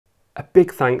A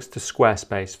big thanks to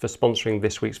Squarespace for sponsoring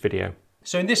this week's video.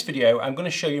 So in this video, I'm going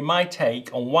to show you my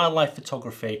take on wildlife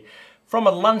photography from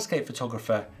a landscape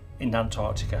photographer in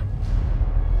Antarctica.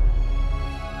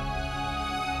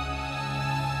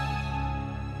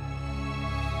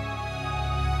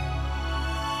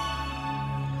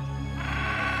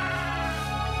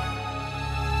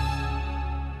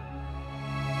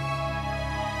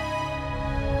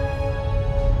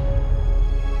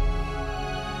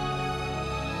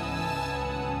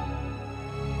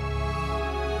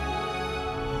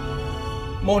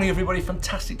 Morning everybody,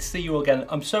 fantastic to see you all again.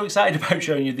 I'm so excited about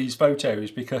showing you these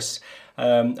photos because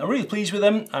I'm really pleased with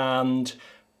them, and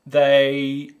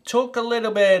they took a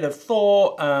little bit of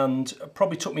thought and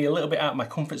probably took me a little bit out of my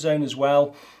comfort zone as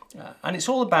well. And it's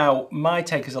all about my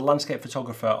take as a landscape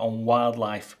photographer on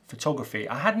wildlife photography.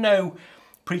 I had no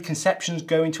preconceptions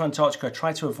going to Antarctica. I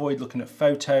tried to avoid looking at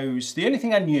photos. The only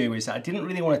thing I knew is that I didn't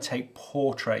really want to take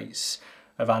portraits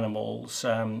of animals.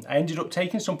 I ended up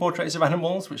taking some portraits of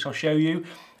animals, which I'll show you,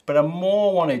 but I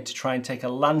more wanted to try and take a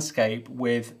landscape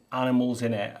with animals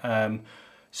in it.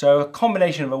 So a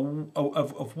combination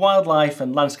of wildlife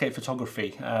and landscape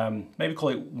photography, maybe call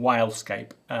it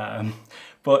wildscape.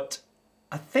 But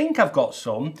I think I've got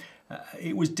some.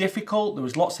 It was difficult, there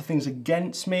was lots of things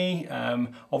against me.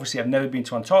 Obviously I've never been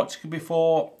to Antarctica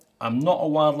before. I'm not a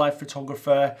wildlife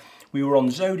photographer. We were on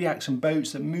zodiacs and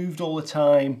boats that moved all the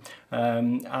time,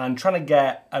 and trying to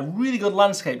get a really good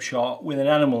landscape shot with an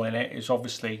animal in it is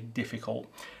obviously difficult.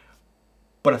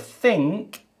 But I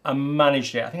think I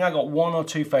managed it. I think I got one or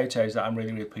two photos that I'm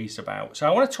really, really pleased about. So I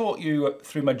want to talk you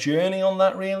through my journey on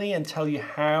that really, and tell you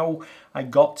how I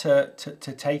got to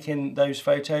taking those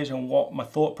photos and what my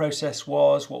thought process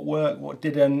was, what worked, what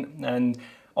didn't, and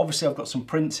obviously I've got some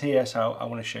prints here, so I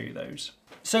want to show you those.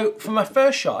 So for my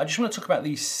first shot, I just want to talk about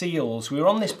these seals. We were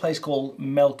on this place called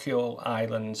Melchior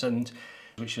Islands, and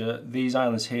which are these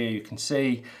islands here you can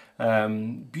see.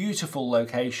 Beautiful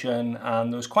location,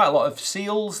 and there was quite a lot of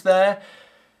seals there.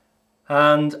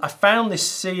 And I found this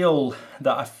seal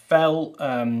that I felt,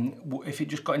 if it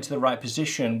just got into the right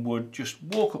position, would just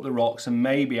walk up the rocks, and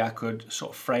maybe I could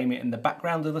sort of frame it in the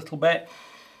background a little bit.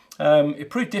 It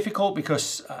proved difficult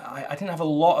because I didn't have a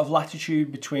lot of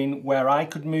latitude between where I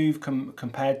could move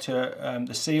compared to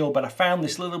the seal, but I found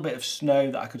this little bit of snow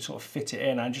that I could sort of fit it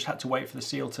in. I just had to wait for the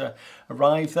seal to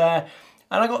arrive there.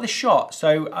 And I got this shot,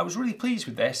 so I was really pleased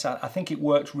with this. I think it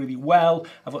worked really well.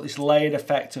 I've got this layered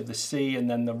effect of the sea and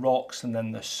then the rocks and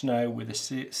then the snow with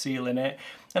the seal in it.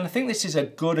 And I think this is a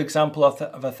good example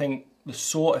of I think, the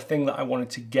sort of thing that I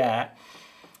wanted to get.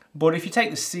 But if you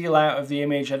take the seal out of the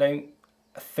image, I don't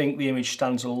think the image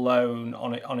stands alone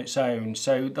on its own.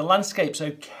 So the landscape's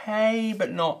okay, but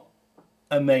not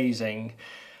amazing.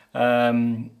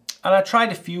 And I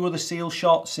tried a few other seal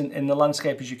shots in the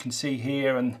landscape, as you can see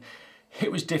here, and it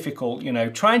was difficult, you know,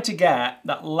 trying to get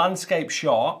that landscape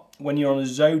shot when you're on a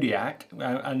Zodiac,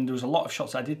 and there was a lot of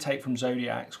shots I did take from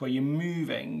Zodiacs where you're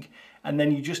moving and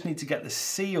then you just need to get the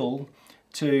seal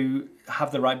to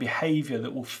have the right behavior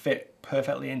that will fit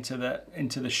perfectly into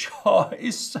the shot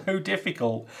is so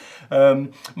difficult.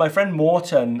 My friend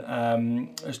Morton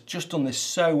has just done this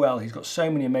so well. He's got so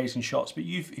many amazing shots, but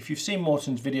if you've seen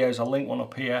Morton's videos, I'll link one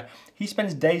up here. He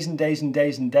spends days and days and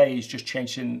days and days just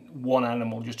chasing one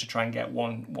animal just to try and get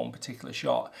one particular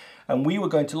shot. And we were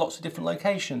going to lots of different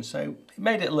locations, so it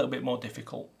made it a little bit more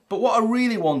difficult. But what I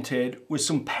really wanted was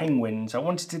some penguins. I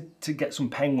wanted to get some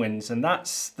penguins, and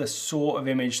that's the sort of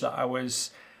image that I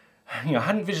was, you know, I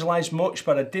hadn't visualized much,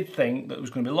 but I did think that there was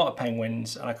going to be a lot of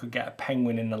penguins and I could get a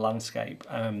penguin in the landscape.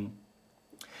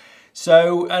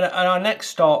 So at our next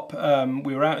stop,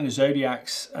 we were out in the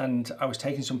Zodiacs and I was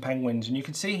taking some penguins, and you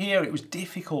can see here it was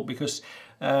difficult because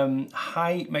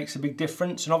height makes a big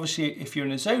difference, and obviously if you're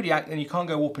in a Zodiac then you can't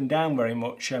go up and down very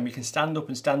much. You can stand up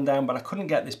and stand down, but I couldn't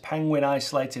get this penguin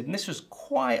isolated, and this was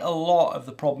quite a lot of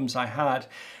the problems I had,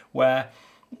 where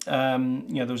you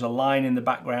know, there was a line in the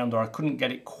background, or I couldn't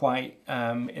get it quite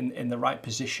in the right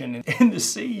position in the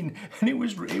scene, and it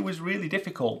was really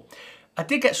difficult. I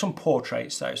did get some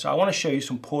portraits though, so I want to show you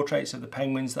some portraits of the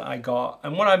penguins that I got.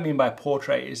 And what I mean by a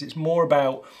portrait is it's more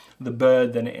about the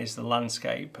bird than it is the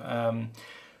landscape.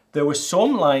 There were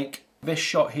some, like this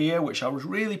shot here, which I was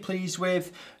really pleased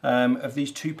with, of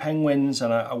these two penguins,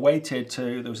 and I waited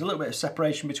to, there was a little bit of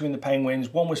separation between the penguins.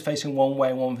 One was facing one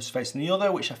way, one was facing the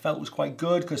other, which I felt was quite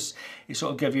good because it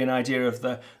sort of gave you an idea of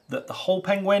the whole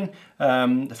penguin.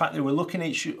 The fact that they were looking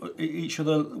at each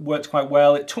other worked quite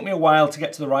well. It took me a while to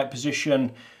get to the right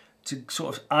position to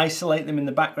sort of isolate them in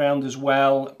the background as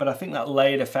well, but I think that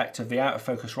layered effect of the out of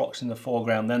focus rocks in the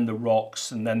foreground, then the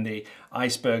rocks, and then the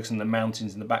icebergs and the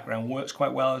mountains in the background works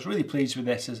quite well. I was really pleased with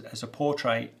this as a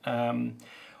portrait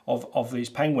of these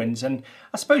penguins. And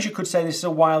I suppose you could say this is a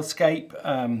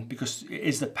wildscape because it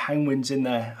is the penguins in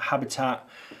their habitat,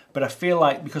 but I feel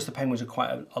like because the penguins are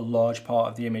quite a large part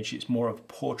of the image, it's more of a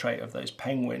portrait of those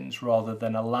penguins rather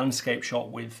than a landscape shot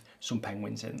with some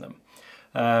penguins in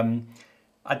them.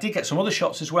 I did get some other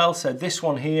shots as well. So this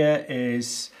one here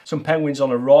is some penguins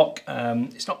on a rock.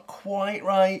 It's not quite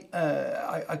right.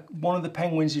 One of the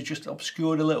penguins is just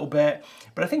obscured a little bit,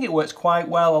 but I think it works quite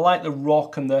well. I like the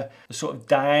rock and the sort of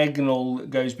diagonal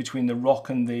that goes between the rock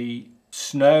and the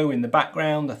snow in the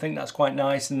background. I think that's quite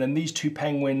nice. And then these two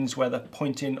penguins where they're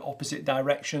pointing opposite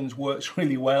directions works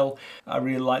really well. I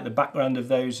really like the background of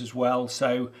those as well.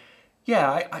 So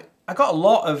yeah, I got a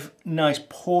lot of nice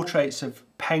portraits of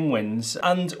penguins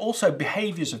and also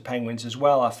behaviours of penguins as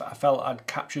well. I felt I'd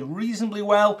captured reasonably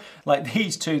well. Like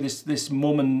these two, this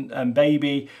mum and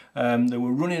baby, they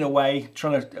were running away,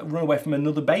 trying to run away from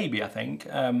another baby, I think.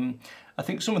 I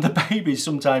think some of the babies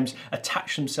sometimes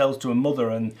attach themselves to a mother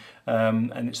and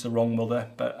it's the wrong mother.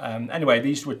 But anyway,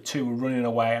 these two were running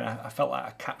away and I felt like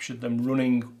I captured them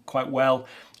running quite well.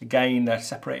 Again, they're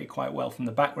separated quite well from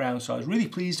the background, so I was really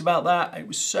pleased about that. It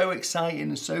was so exciting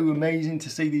and so amazing to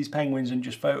see these penguins and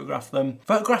just photograph them.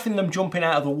 Photographing them jumping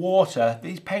out of the water,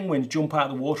 these penguins jump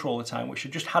out of the water all the time, which I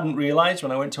just hadn't realised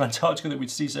when I went to Antarctica that we'd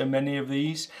see so many of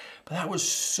these. But that was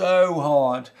so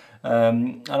hard.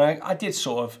 And I did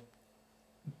sort of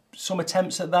some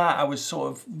attempts at that. I was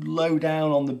sort of low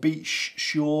down on the beach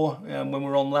shore when we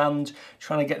were on land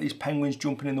trying to get these penguins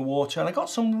jumping in the water, and I got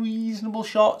some reasonable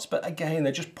shots, but again,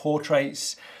 they're just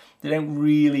portraits. They don't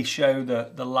really show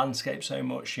the landscape so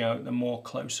much, you know, they're more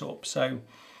close up. So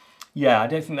yeah, I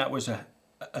don't think that was a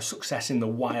success in the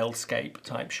wildscape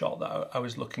type shot that I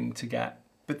was looking to get.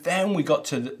 But then we got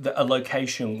to a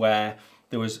location where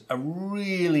there was a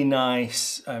really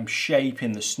nice shape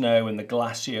in the snow and the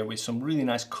glacier with some really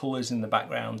nice colours in the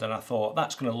background, and I thought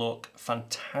that's going to look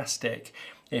fantastic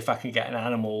if I could get an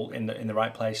animal in the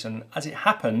right place. And as it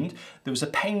happened, there was a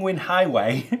penguin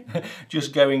highway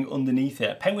just going underneath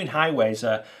it. Penguin highways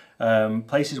are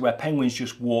places where penguins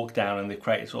just walk down and they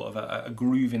create sort of a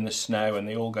groove in the snow and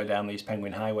they all go down these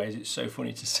penguin highways. It's so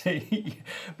funny to see.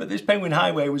 But this penguin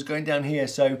highway was going down here,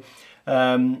 so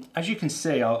as you can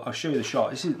see, I'll show you the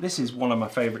shot. This is one of my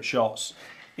favourite shots.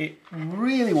 It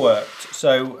really worked.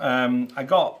 So I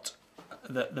got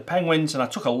the penguins, and I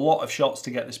took a lot of shots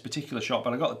to get this particular shot,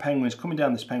 but I got the penguins coming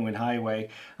down this penguin highway,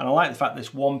 and I like the fact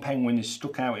this one penguin is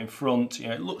stuck out in front. You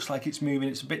know, it looks like it's moving,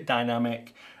 it's a bit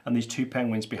dynamic, and these two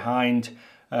penguins behind.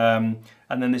 And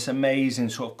then this amazing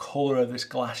sort of colour of this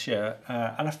glacier.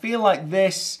 And I feel like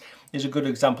this is a good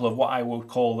example of what I would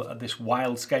call this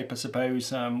wildscape, I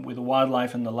suppose, with the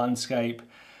wildlife and the landscape.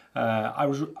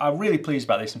 I'm really pleased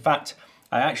about this. In fact,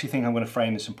 I actually think I'm going to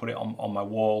frame this and put it on my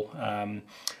wall.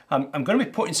 I'm going to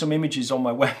be putting some images on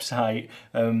my website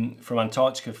from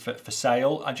Antarctica for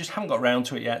sale. I just haven't got around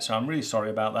to it yet, so I'm really sorry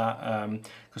about that,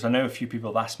 because I know a few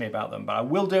people have asked me about them, but I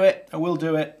will do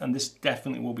it, and this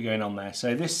definitely will be going on there.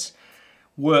 So this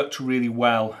worked really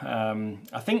well.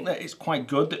 I think that it's quite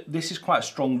good. This is quite a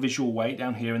strong visual weight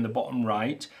down here in the bottom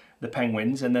right, the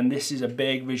penguins, and then this is a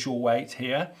big visual weight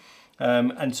here.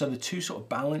 And so the two sort of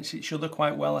balance each other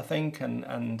quite well, I think,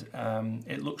 and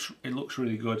it looks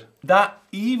really good. That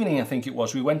evening, I think it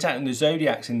was, we went out in the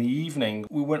Zodiacs in the evening.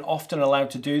 We weren't often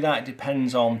allowed to do that. It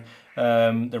depends on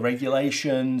the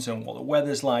regulations and what the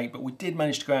weather's like, but we did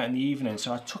manage to go out in the evening.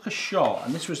 So I took a shot,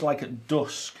 and this was like at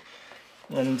dusk.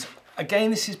 And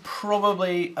again, this is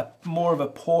probably more of a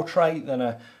portrait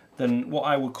than what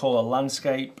I would call a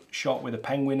landscape shot with a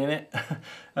penguin in it.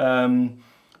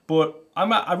 But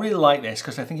I really like this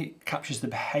because I think it captures the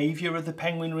behaviour of the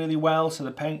penguin really well. So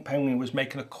the penguin was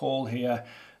making a call here.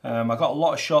 I got a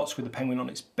lot of shots with the penguin on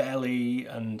its belly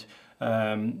and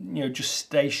you know, just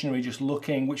stationary, just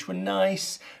looking, which were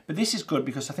nice. But this is good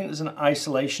because I think there's an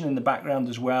isolation in the background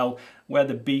as well, where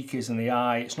the beak is and the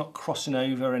eye. It's not crossing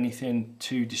over anything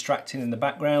too distracting in the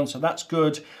background, so that's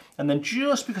good. And then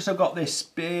just because I've got this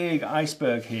big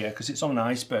iceberg here, because it's on an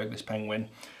iceberg, this penguin,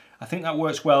 I think that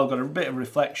works well. Got a bit of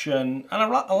reflection, and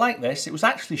I like this. It was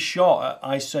actually shot at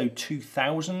ISO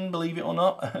 2000, believe it or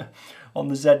not, on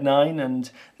the Z9, and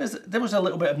there was a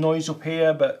little bit of noise up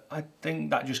here, but I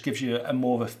think that just gives you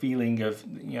more of a feeling of,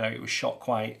 you know, it was shot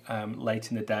quite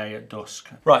late in the day at dusk.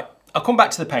 Right, I'll come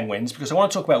back to the penguins because I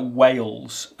want to talk about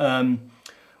whales.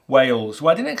 Whales.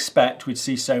 Well, I didn't expect we'd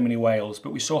see so many whales,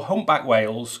 but we saw humpback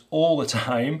whales all the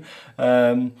time,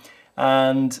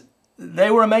 and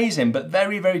they were amazing, but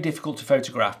very, very difficult to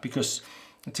photograph because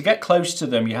to get close to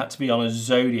them, you had to be on a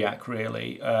Zodiac,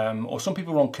 really. Or some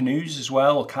people were on canoes as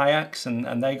well, or kayaks,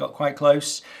 and they got quite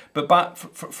close. But back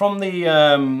from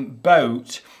the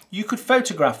boat, you could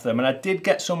photograph them, and I did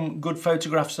get some good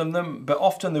photographs of them, but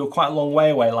often they were quite a long way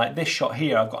away, like this shot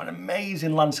here. I've got an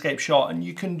amazing landscape shot, and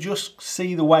you can just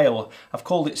see the whale. I've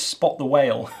called it Spot the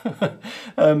Whale.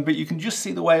 But you can just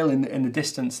see the whale in the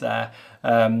distance there.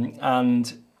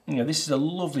 And you know, this is a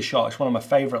lovely shot. It's one of my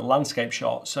favourite landscape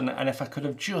shots, and if I could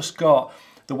have just got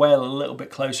the whale a little bit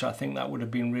closer, I think that would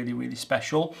have been really, really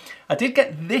special. I did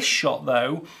get this shot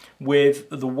though, with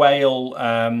the whale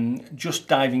just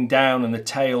diving down and the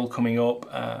tail coming up,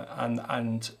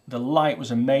 and the light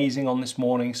was amazing on this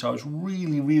morning, so I was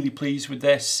really, really pleased with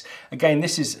this. Again,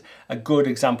 this is a good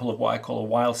example of what I call a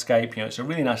wildscape. You know, it's a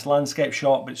really nice landscape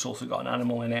shot, but it's also got an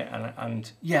animal in it, and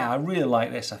yeah, I really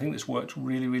like this. I think this worked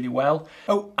really, really well.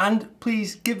 Oh, and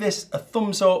please give this a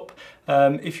thumbs up.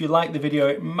 If you like the video,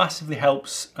 it massively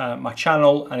helps my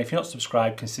channel, and if you're not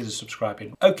subscribed, consider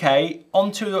subscribing. Okay,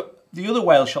 on to the other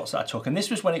whale shots that I took, and this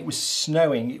was when it was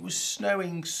snowing. It was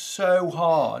snowing so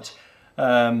hard,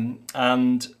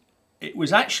 and it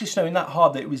was actually snowing that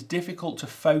hard that it was difficult to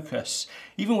focus.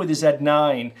 Even with the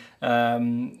Z9,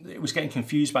 it was getting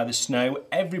confused by the snow.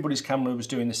 Everybody's camera was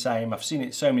doing the same. I've seen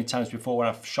it so many times before when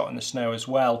I've shot in the snow as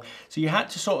well. So you had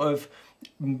to sort of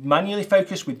manually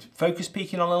focus with focus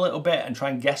peaking on a little bit and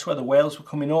try and guess where the whales were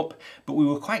coming up, but we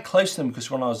were quite close to them because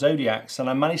we're on our Zodiacs, and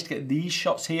I managed to get these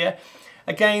shots here.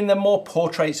 Again, they're more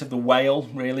portraits of the whale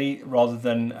really, rather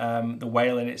than the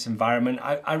whale in its environment.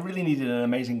 I really needed an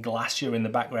amazing glacier in the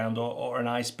background, or an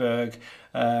iceberg,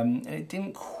 and it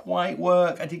didn't quite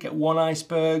work. I did get one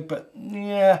iceberg, but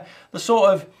yeah, the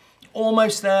sort of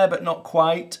almost there, but not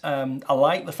quite. I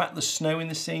like the fact there's snow in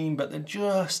the scene, but they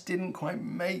just didn't quite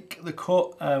make the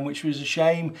cut, which was a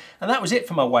shame. And that was it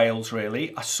for my whales,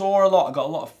 really. I saw a lot, I got a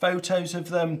lot of photos of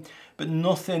them, but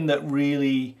nothing that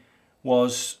really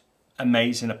was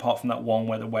amazing apart from that one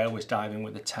where the whale was diving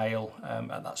with the tail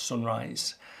at that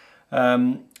sunrise.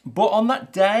 But on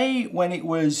that day when it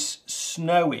was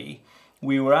snowy,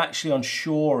 we were actually on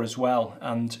shore as well,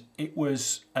 and it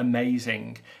was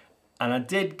amazing. And I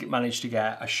did manage to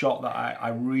get a shot that I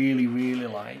really, really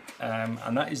like,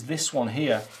 and that is this one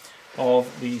here of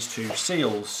these two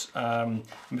seals. And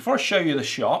before I show you the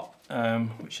shot,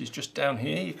 which is just down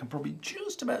here, you can probably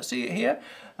just about see it here,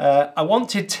 I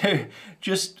wanted to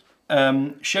just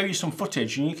show you some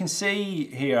footage. And you can see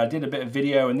here, I did a bit of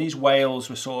video, and these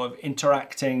whales were sort of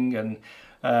interacting, and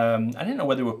I didn't know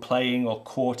whether they were playing or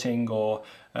courting, or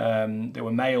there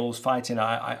were males fighting.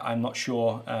 I'm not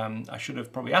sure. I should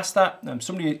have probably asked that.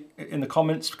 Somebody in the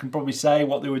comments can probably say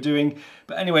what they were doing.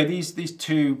 But anyway, these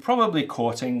two probably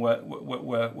courting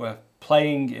were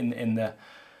playing in the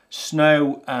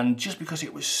snow, and just because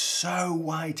it was so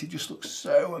white, it just looked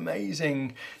so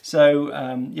amazing. So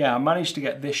yeah, I managed to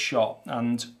get this shot,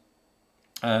 and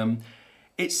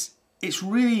it's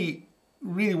really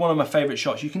one of my favorite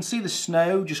shots. You can see the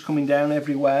snow just coming down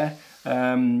everywhere,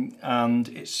 and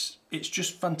it's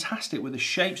just fantastic with the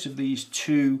shapes of these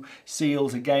two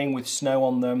seals, again with snow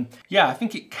on them. Yeah, I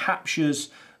think it captures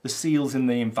the seals in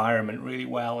the environment really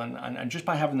well, and just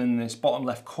by having them in this bottom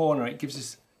left corner, it gives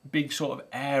this big sort of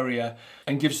area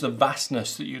and gives the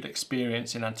vastness that you'd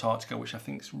experience in Antarctica, which I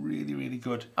think is really, really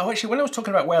good. Oh, actually, when I was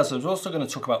talking about whales, I was also going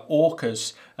to talk about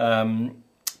orcas.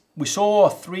 We saw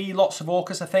 3 lots of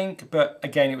orcas, I think, but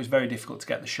again, it was very difficult to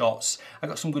get the shots. I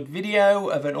got some good video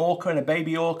of an orca and a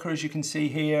baby orca, as you can see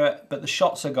here, but the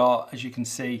shots I got, as you can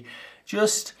see,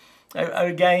 just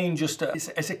again,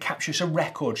 it's a capture, it's a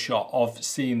record shot of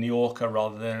seeing the orca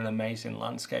rather than an amazing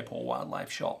landscape or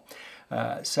wildlife shot.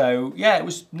 So yeah, it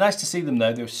was nice to see them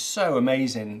though. They were so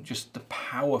amazing. Just the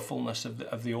powerfulness of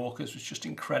the orcas was just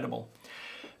incredible.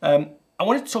 I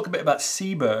wanted to talk a bit about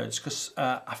seabirds because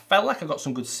I felt like I got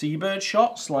some good seabird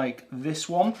shots like this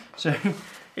one. So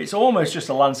it's almost just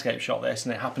a landscape shot this,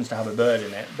 and it happens to have a bird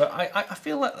in it. But I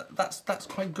feel like that's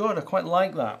quite good. I quite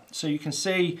like that. So you can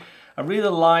see I really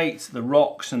liked the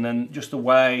rocks, and then just the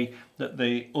way that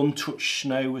the untouched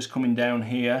snow was coming down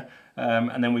here.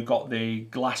 And then we've got the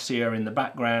glacier in the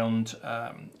background,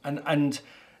 and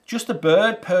just the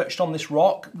bird perched on this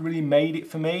rock really made it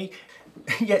for me.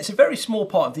 Yeah, it's a very small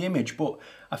part of the image, but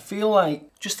I feel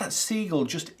like just that seagull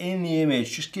just in the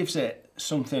image just gives it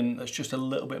something that's just a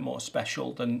little bit more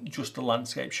special than just a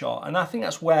landscape shot. And I think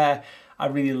that's where I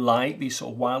really like these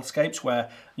sort of wildscapes, where,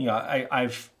 you know,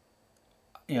 I've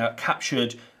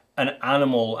captured an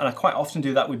animal, and I quite often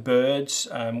do that with birds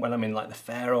when I'm in like the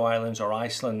Faroe Islands or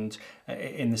Iceland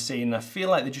in the scene. I feel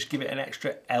like they just give it an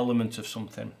extra element of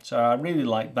something. So I really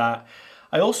like that.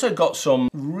 I also got some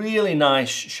really nice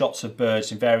shots of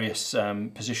birds in various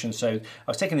positions. So I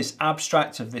was taking this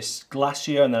abstract of this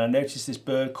glacier, and then I noticed this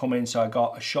bird coming, so I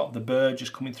got a shot of the bird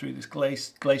just coming through this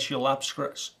glacial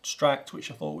abstract, which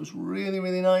I thought was really,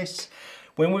 really nice.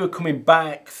 When we were coming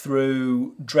back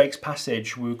through Drake's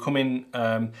Passage, we were coming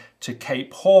to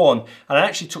Cape Horn, and I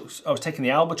was taking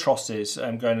the albatrosses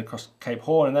going across Cape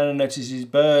Horn, and then I noticed these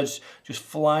birds just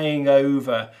flying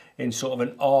over in sort of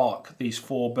an arc, these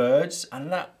 4 birds,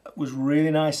 and that was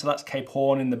really nice. So that's Cape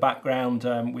Horn in the background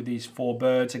with these 4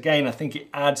 birds. Again, I think it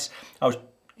adds,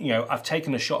 I've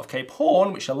taken a shot of Cape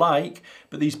Horn, which I like,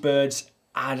 but these birds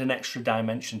add an extra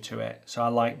dimension to it, so I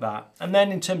like that. And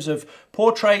then in terms of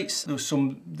portraits,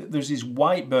 there's these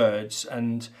white birds,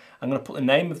 and I'm going to put the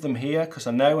name of them here because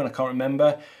I know and I can't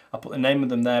remember. I put the name of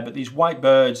them there, but these white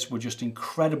birds were just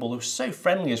incredible. They were so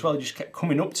friendly as well. They just kept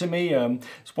coming up to me. One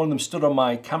of them stood on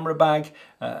my camera bag,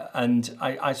 and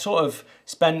I sort of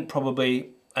spent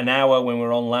probably an hour when we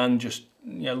were on land just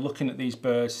looking at these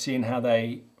birds, seeing how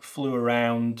they flew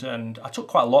around, and I took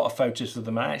quite a lot of photos of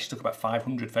them. I actually took about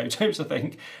 500 photos, I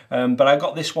think. But I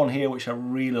got this one here, which I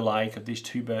really like, of these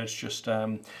 2 birds just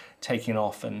taking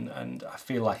off, and I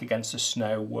feel like against the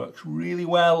snow works really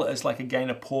well as like, again,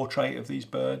 a portrait of these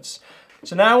birds.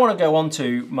 So now I want to go on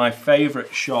to my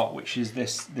favorite shot, which is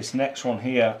this next one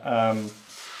here. I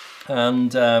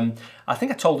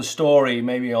think I told a story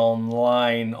maybe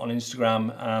online on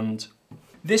Instagram, and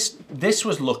this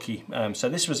was lucky.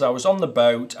 So I was on the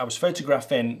boat, I was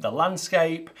photographing the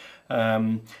landscape,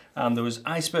 and there was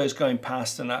icebergs going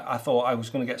past, and I thought I was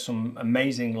going to get some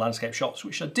amazing landscape shots,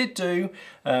 which I did do.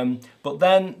 But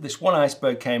then this one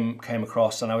iceberg came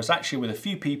across, and I was actually with a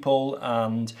few people,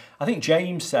 and I think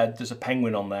James said there's a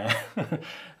penguin on there.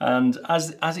 And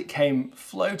as it came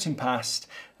floating past,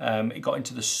 it got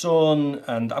into the sun,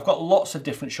 and I've got lots of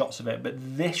different shots of it, but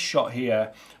this shot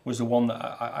here was the one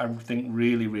that I think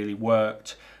really, really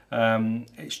worked.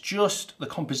 It's just the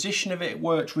composition of it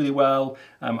worked really well.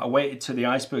 I waited to the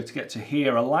iceberg to get to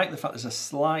here. I like the fact there's a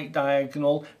slight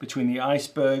diagonal between the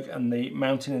iceberg and the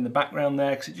mountain in the background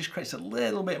there, because it just creates a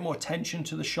little bit more tension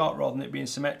to the shot rather than it being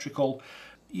symmetrical.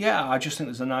 Yeah, I just think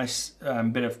there's a nice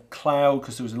bit of cloud,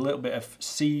 because there was a little bit of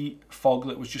sea fog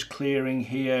that was just clearing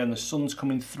here, and the sun's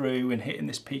coming through and hitting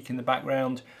this peak in the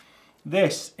background.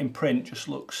 This in print just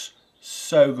looks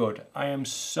so good. I am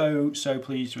so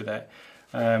pleased with it.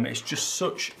 It's just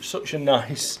such a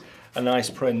nice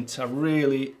print. I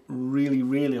really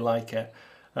like it.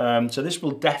 So this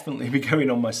will definitely be going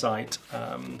on my site.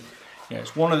 Yeah,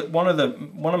 it's one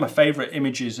of my favourite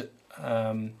images.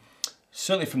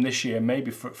 Certainly from this year,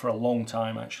 maybe for a long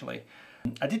time actually.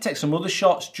 I did take some other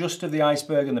shots just of the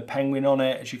iceberg and the penguin on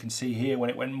it, as you can see here, when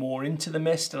it went more into the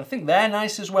mist, and I think they're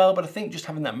nice as well, but I think just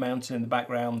having that mountain in the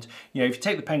background, if you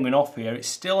take the penguin off here, it's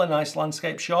still a nice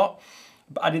landscape shot,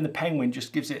 but adding the penguin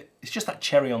just gives it, it's just that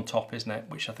cherry on top, isn't it,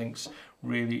 which I think's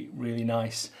really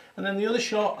nice. And then the other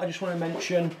shot I just want to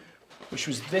mention, which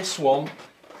was this one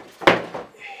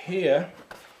here,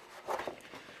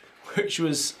 which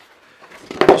was,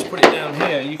 just put it down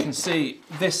here, you can see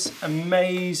this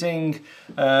amazing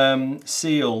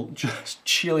seal just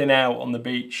chilling out on the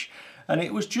beach, and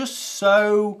it was just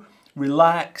so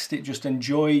relaxed. It just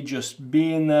enjoyed just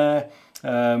being there,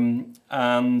 and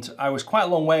I was quite a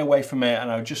long way away from it,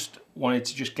 and I just wanted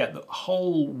to just get the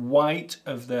whole white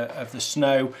of the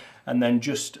snow, and then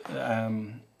just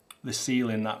the seal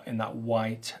in that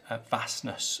white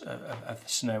vastness of the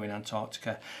snow in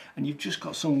Antarctica. And you've just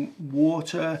got some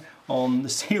water on the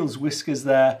seal's whiskers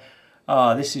there.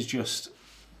 Ah, this is just,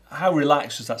 how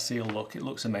relaxed does that seal look? It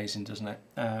looks amazing, doesn't it?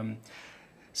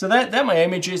 So they're my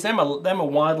images, they're my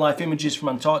wildlife images from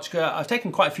Antarctica. I've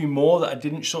taken quite a few more that I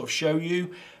didn't sort of show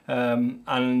you,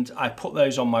 and I put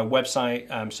those on my website,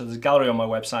 so there's a gallery on my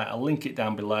website, I'll link it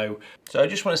down below. So I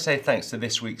just want to say thanks to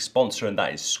this week's sponsor, and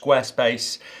that is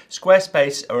Squarespace.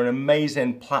 Squarespace are an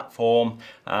amazing platform,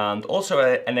 and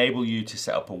also enable you to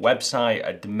set up a website,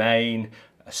 a domain,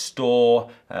 a store,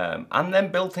 and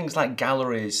then build things like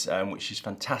galleries, which is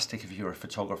fantastic if you're a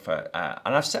photographer.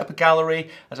 And I've set up a gallery,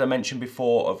 as I mentioned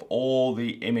before, of all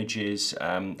the images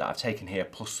that I've taken here,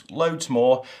 plus loads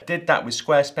more. I did that with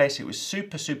Squarespace. It was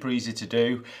super easy to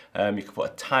do. You can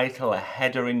put a title, a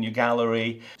header in your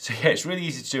gallery. So yeah, it's really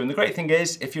easy to do. And the great thing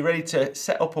is, if you're ready to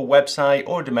set up a website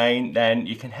or a domain, then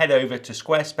you can head over to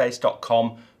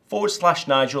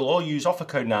squarespace.com/Nigel, or use offer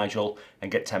code Nigel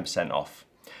and get 10% off.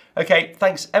 Okay,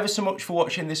 thanks ever so much for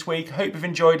watching this week. Hope you've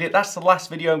enjoyed it. That's the last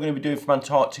video I'm going to be doing from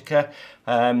Antarctica.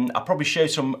 I'll probably show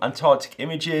some Antarctic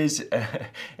images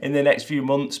in the next few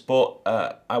months, but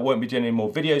I won't be doing any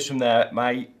more videos from there.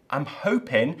 I'm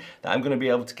hoping that I'm going to be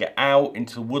able to get out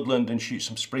into the woodland and shoot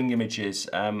some spring images.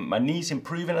 My knee's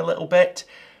improving a little bit,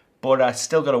 but I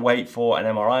still got to wait for an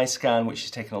MRI scan, which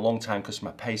is taking a long time because of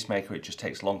my pacemaker. It just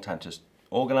takes a long time to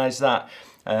organise that.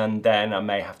 And then I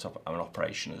may have to have an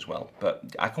operation as well. But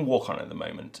I can walk on it at the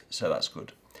moment, so that's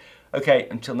good. Okay,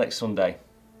 until next Sunday.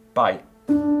 Bye.